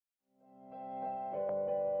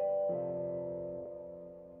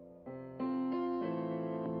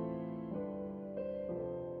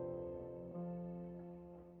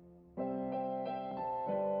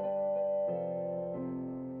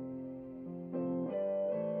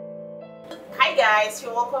Hi guys,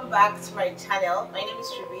 you're welcome back to my channel. My name is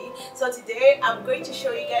Shubi. So today I'm going to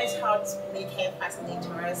show you guys how to make hair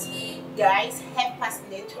fascinators. Guys, hair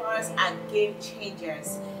fascinators are game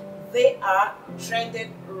changers. They are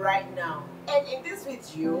trending right now. And in this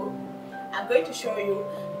video, I'm going to show you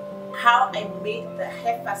how I made the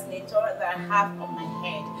hair fascinator that I have on my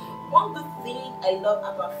head. One good thing I love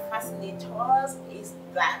about fascinators is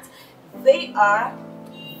that they are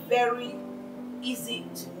very easy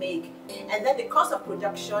to make, and then the cost of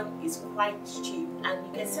production is quite cheap, and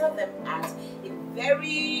you can sell them at a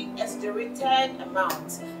very exaggerated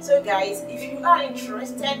amount. So guys, if you are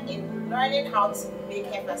interested in learning how to make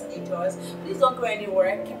hair fascinators, please don't go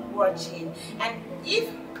anywhere, keep watching. And if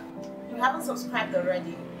you haven't subscribed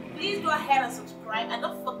already, please go ahead and subscribe, and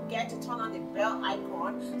don't forget to turn on the bell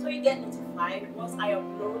icon so you get notified once I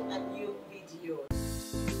upload a new video.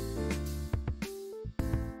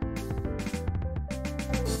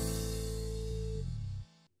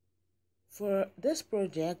 For this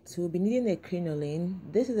project, we'll be needing a crinolin.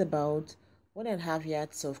 This is about 1.5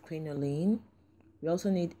 yards of crinolin. We also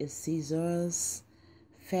need a scissors,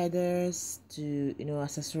 feathers to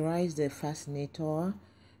accessorize the fascinator,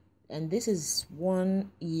 and this is 1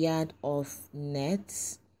 yard of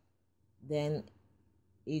net. Then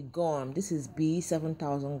a gum. This is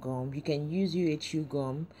B7000 gum. You can use UHU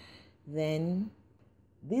gum. Then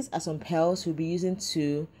these are some pearls we'll be using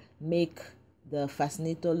to make the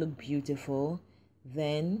fascinator look beautiful.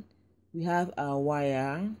 Then we have our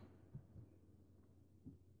wire,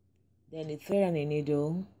 then a thread and a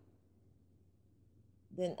needle.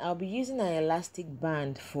 Then I'll be using an elastic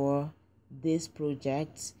band for this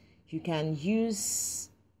project. You can use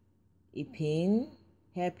a pin,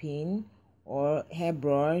 hairpin, or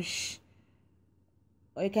hairbrush,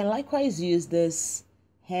 or you can likewise use this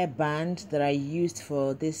hairband that I used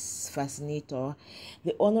for this fascinator.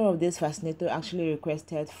 The owner of this fascinator actually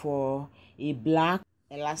requested for a black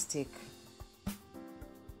elastic.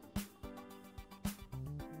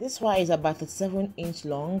 This wire is about 37-inch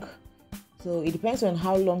long, so it depends on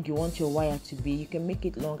how long you want your wire to be. You can make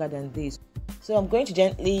it longer than this. So I'm going to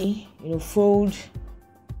gently fold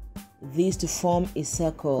this to form a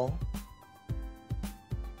circle.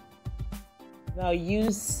 Now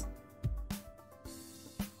use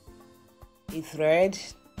a thread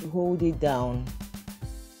to hold it down.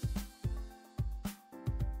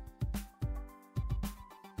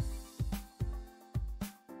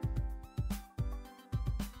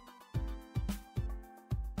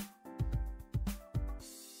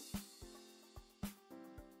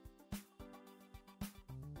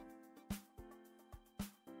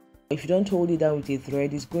 If you don't hold it down with a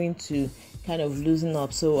thread, it's going to kind of loosen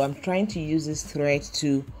up. So I'm trying to use this thread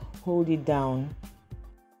to hold it down.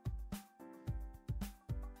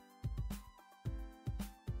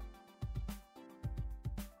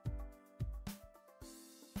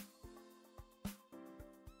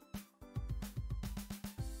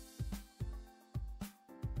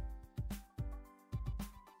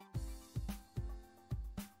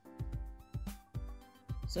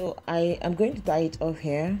 So I am going to tie it off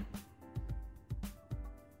here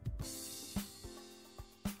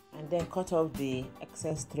and then cut off the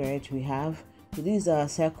excess thread we have. So this is our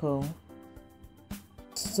circle.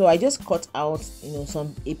 So I just cut out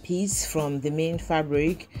a piece from the main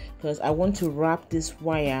fabric because I want to wrap this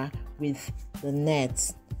wire with the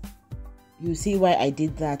net. You see why I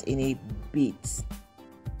did that in a bit.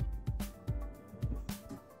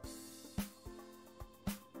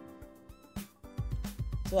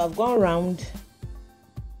 So I've gone around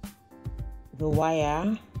the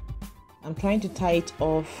wire. I'm trying to tie it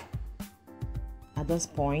off at this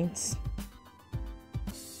point.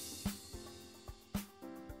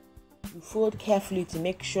 You fold carefully to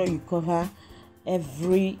make sure you cover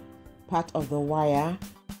every part of the wire.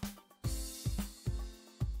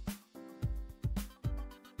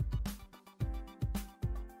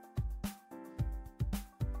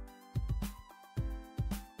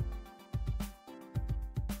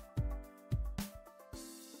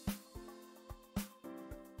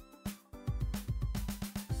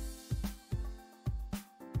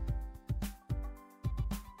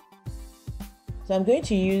 So I'm going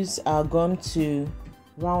to use our gum to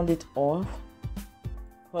round it off,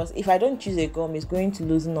 because if I don't use a gum, it's going to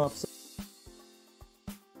loosen up. So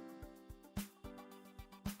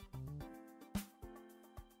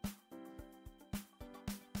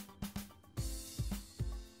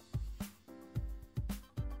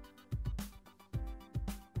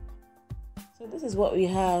this is what we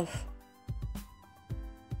have.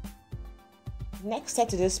 Next step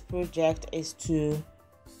to this project is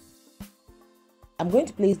I'm going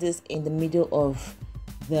to place this in the middle of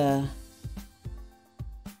the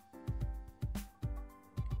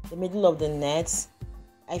the middle of the net.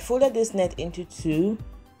 I folded this net into two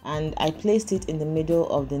and I placed it in the middle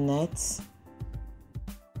of the net.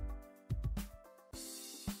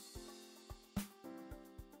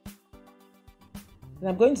 And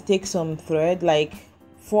I'm going to take some thread, like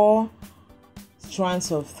 4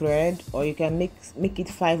 strands of thread, or you can make it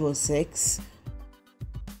 5 or 6.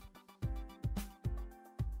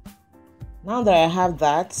 Now that I have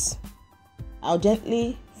that, I'll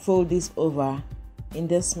gently fold this over in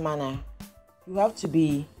this manner. You have to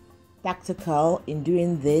be tactical in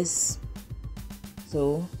doing this.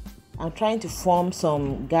 So I'm trying to form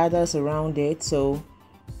some gathers around it, so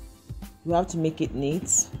you have to make it neat.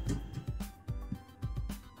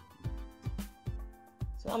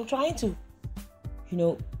 So I'm trying to,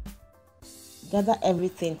 gather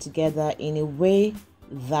everything together in a way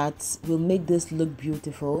that will make this look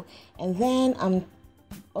beautiful. And then I'm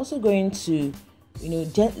also going to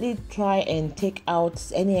gently try and take out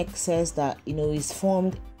any excess that is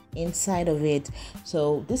formed inside of it.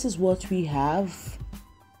 So this is what we have.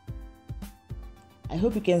 I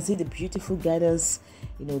hope you can see the beautiful gathers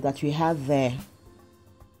that we have there.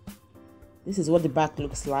 This is what the back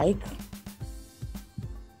looks like.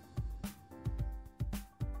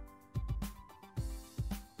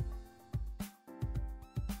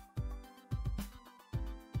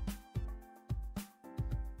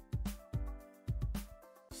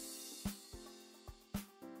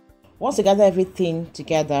 Once you gather everything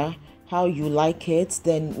together how you like it,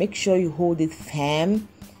 then make sure you hold it firm.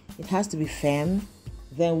 It has to be firm.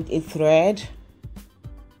 Then with a thread,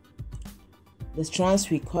 the strands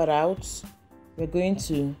we cut out, we're going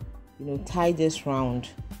to tie this round,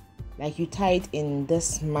 like you tie it in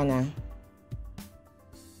this manner.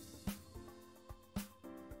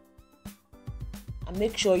 And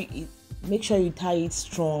make sure you tie it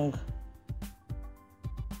strong.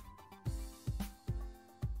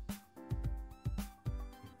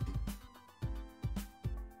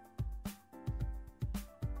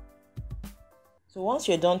 So once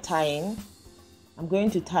you're done tying, I'm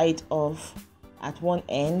going to tie it off at one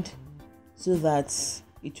end so that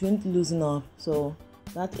it won't loosen up. So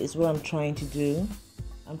that is what I'm trying to do.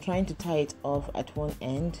 I'm trying to tie it off at one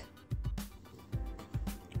end.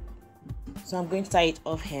 So I'm going to tie it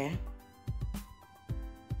off here.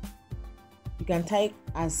 You can tie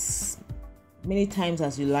as many times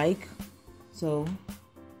as you like. So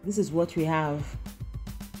this is what we have.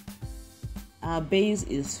 Our base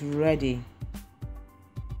is ready.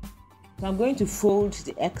 So I'm going to fold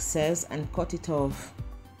the excess and cut it off.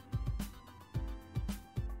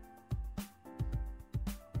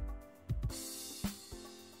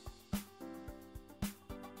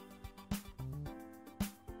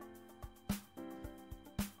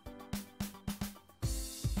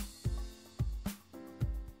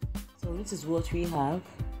 So this is what we have.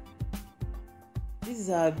 This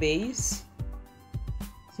is our base.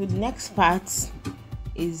 So the next part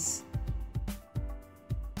is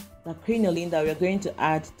the Crinolin that we're going to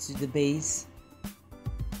add to the base.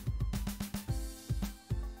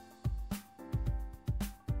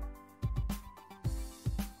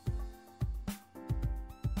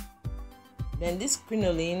 Then this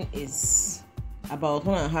Crinolin is about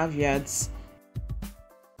 1.5 yards.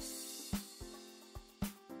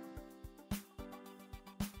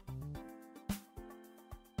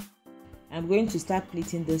 I'm going to start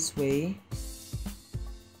pleating this way.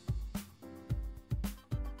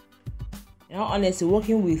 Now, honestly,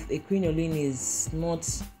 working with a Crinolin is not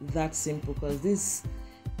that simple, because this,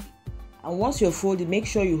 and once you're folded, make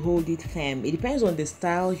sure you hold it firm. It depends on the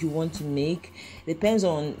style you want to make, depends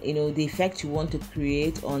on the effect you want to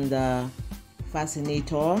create on the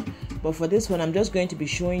fascinator. But for this one, I'm just going to be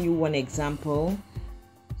showing you one example.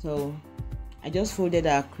 So I just folded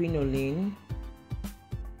our Crinolin,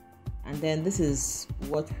 and then this is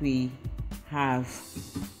what we have.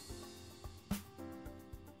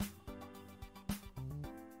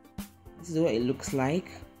 This is what it looks like.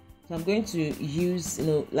 So I'm going to use,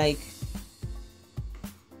 like,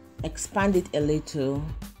 expand it a little.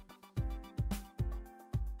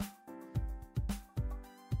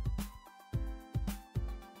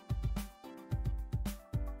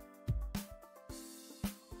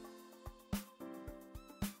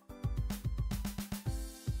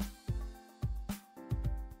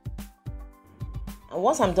 And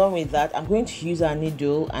once I'm done with that, I'm going to use our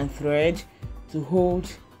needle and thread to hold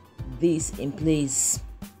this in place.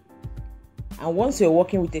 And once you're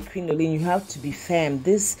working with a Crinolin, you have to be firm.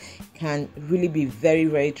 This can really be very,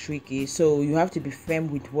 very tricky, so you have to be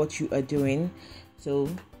firm with what you are doing. So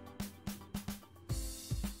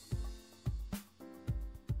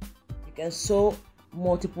you can sew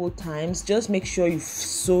multiple times. Just make sure you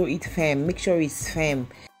sew it firm. Make sure it's firm.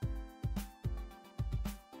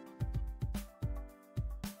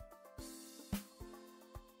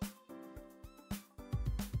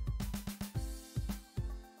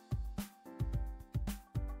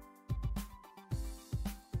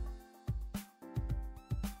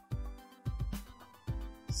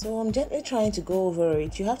 So I'm gently trying to go over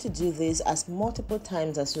it. You have to do this as multiple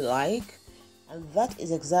times as you like, and that is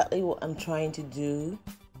exactly what I'm trying to do.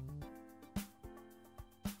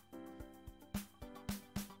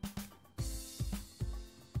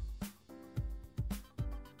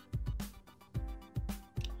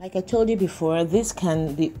 Like I told you before, this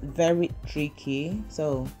can be very tricky,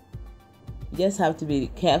 so you just have to be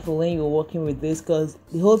careful when you're working with this, because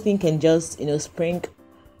the whole thing can just, spring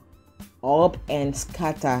up and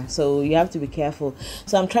scatter, so you have to be careful.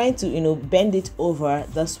 So I'm trying to bend it over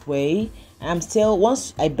this way. I'm still,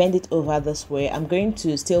 once I bend it over this way, I'm going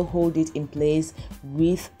to still hold it in place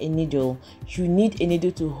with a needle. You need a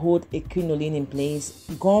needle to hold a crinoline in place.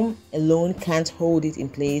 Gum alone can't hold it in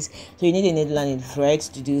place, so you need a needle and a thread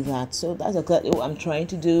to do that. So that's exactly what I'm trying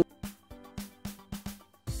to do.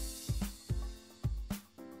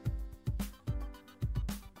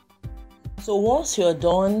 So once you're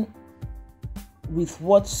done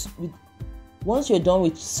once you're done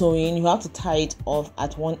with sewing, you have to tie it off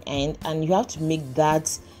at one end, and you have to make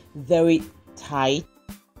that very tight.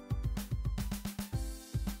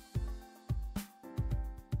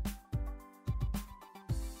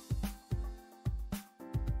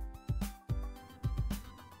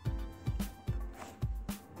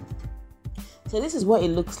 So this is what it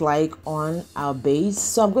looks like on our base.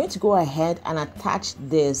 So I'm going to go ahead and attach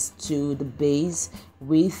this to the base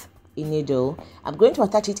with a needle. I'm going to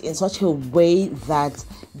attach it in such a way that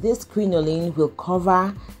this crinoline will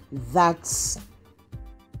cover that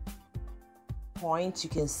point. You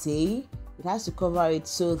can see it has to cover it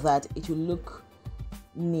so that it will look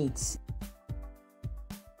neat.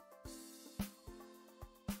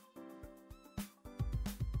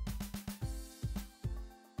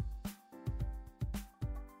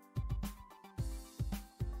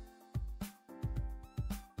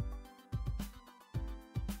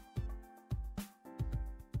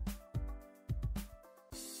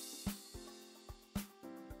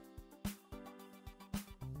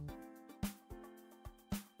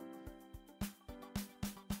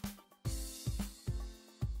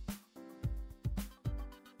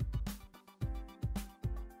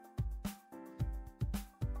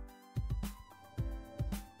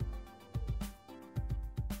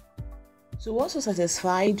 So once you're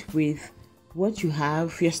satisfied with what you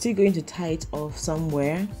have, you're still going to tie it off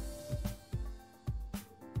somewhere.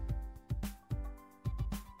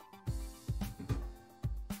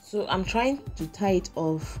 So I'm trying to tie it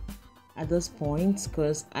off at this point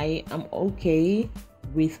because I am okay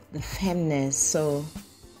with the firmness. So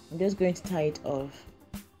I'm just going to tie it off.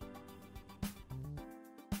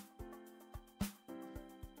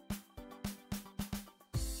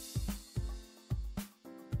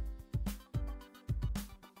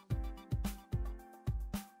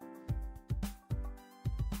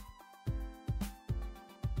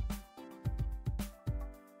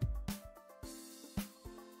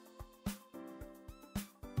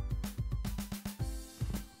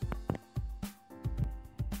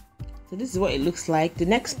 So this is what it looks like. The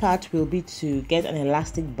next part will be to get an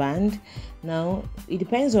elastic band. Now it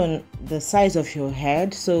depends on the size of your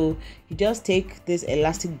head, so you just take this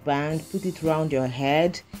elastic band, put it around your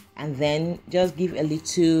head, and then just give a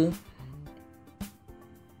little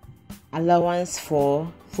allowance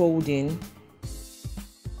for folding.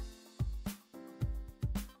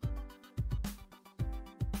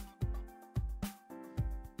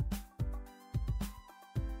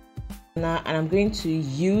 Now, and I'm going to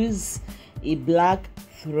use a black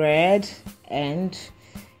thread and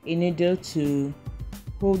a needle to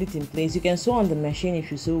hold it in place. You can sew on the machine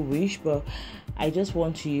if you so wish, but I just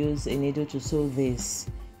want to use a needle to sew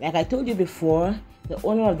this. Like I told you before, the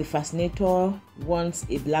owner of the fascinator wants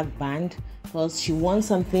a black band because she wants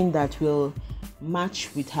something that will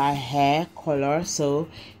match with her hair color. So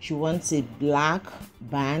she wants a black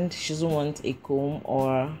band. She doesn't want a comb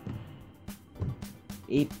or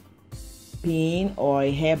a pin or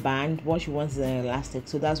a hairband. What she wants is an elastic,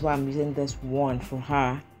 so that's why I'm using this one for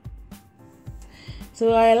her.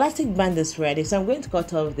 So our elastic band is ready, so I'm going to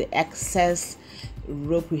cut off the excess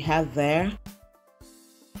rope we have there.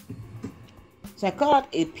 So I cut out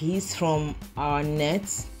a piece from our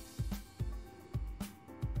net.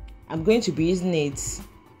 I'm going to be using it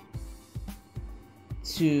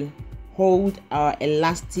to hold our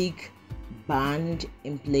elastic band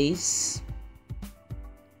in place.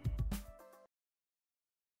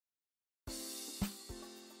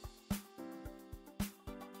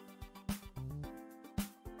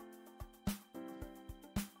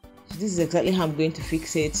 this is exactly how I'm going to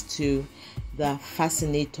fix it to the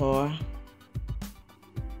fascinator.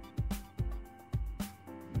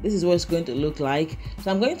 This is what it's going to look like. So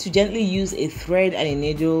I'm going to gently use a thread and a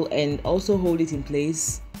needle and also hold it in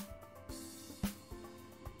place.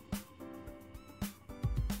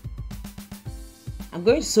 I'm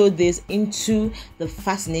going to sew this into the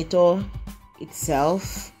fascinator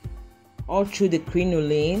itself, all through the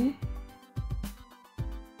crinoline.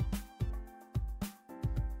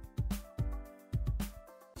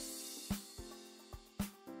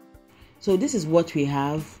 So this is what we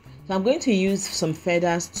have. So I'm going to use some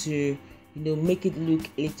feathers to, make it look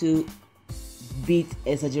a little bit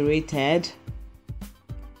exaggerated.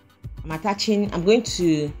 I'm going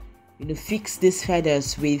to, fix these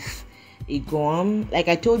feathers with a gum. Like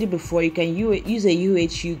I told you before, you can use a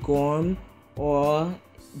UHU gum or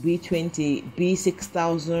B20,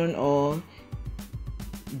 B6000 or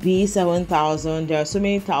B7000. There are so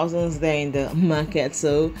many thousands there in the market,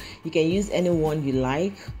 so you can use any one you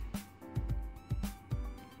like.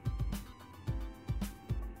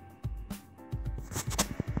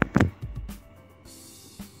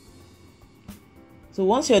 So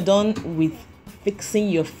once you're done with fixing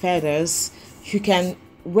your feathers, you can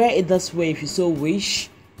wear it this way if you so wish,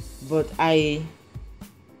 but I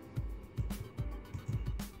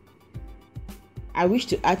wish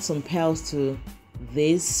to add some pearls to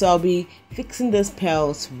this, so I'll be fixing these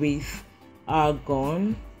pearls with our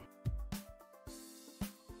gum.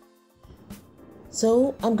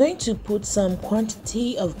 So I'm going to put some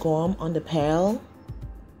quantity of gum on the pearl.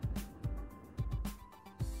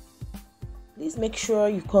 Please make sure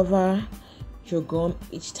you cover your gum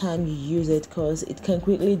each time you use it, because it can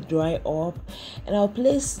quickly dry up. And I'll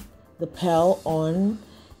place the pearl on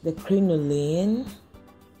the crinoline.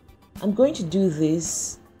 I'm going to do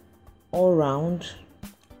this all around,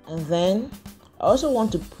 and then I also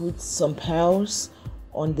want to put some pearls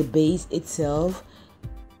on the base itself.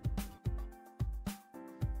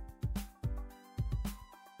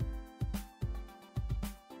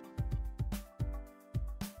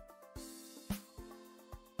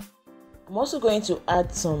 I'm also going to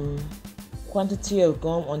add some quantity of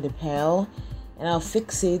gum on the pearl, and I'll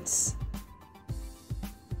fix it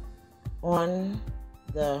on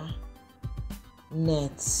the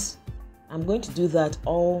net. I'm going to do that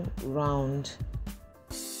all round.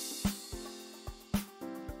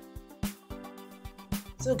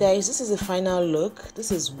 So guys, this is the final look.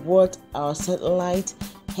 This is what our satellite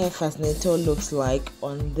hair fascinator looks like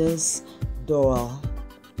on this doll.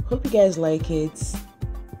 Hope you guys like it.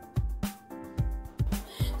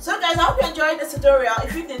 So guys, I hope you enjoyed this tutorial.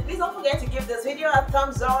 If you did, please don't forget to give this video a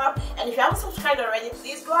thumbs up, and if you haven't subscribed already,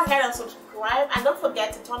 please go ahead and subscribe, and don't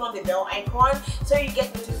forget to turn on the bell icon so you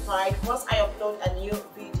get notified once I upload a new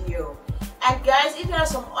video. And guys, if there are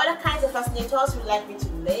some other kinds of fascinators you'd like me to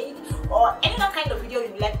make, or any other kind of video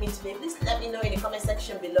you'd like me to make, please let me know in the comment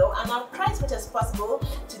section below, and I'll try as much as possible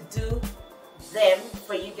to do them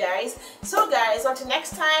for you guys. So guys, until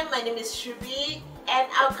next time, my name is Shubi, and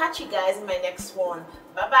I'll catch you guys in my next one.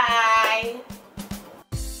 Bye bye.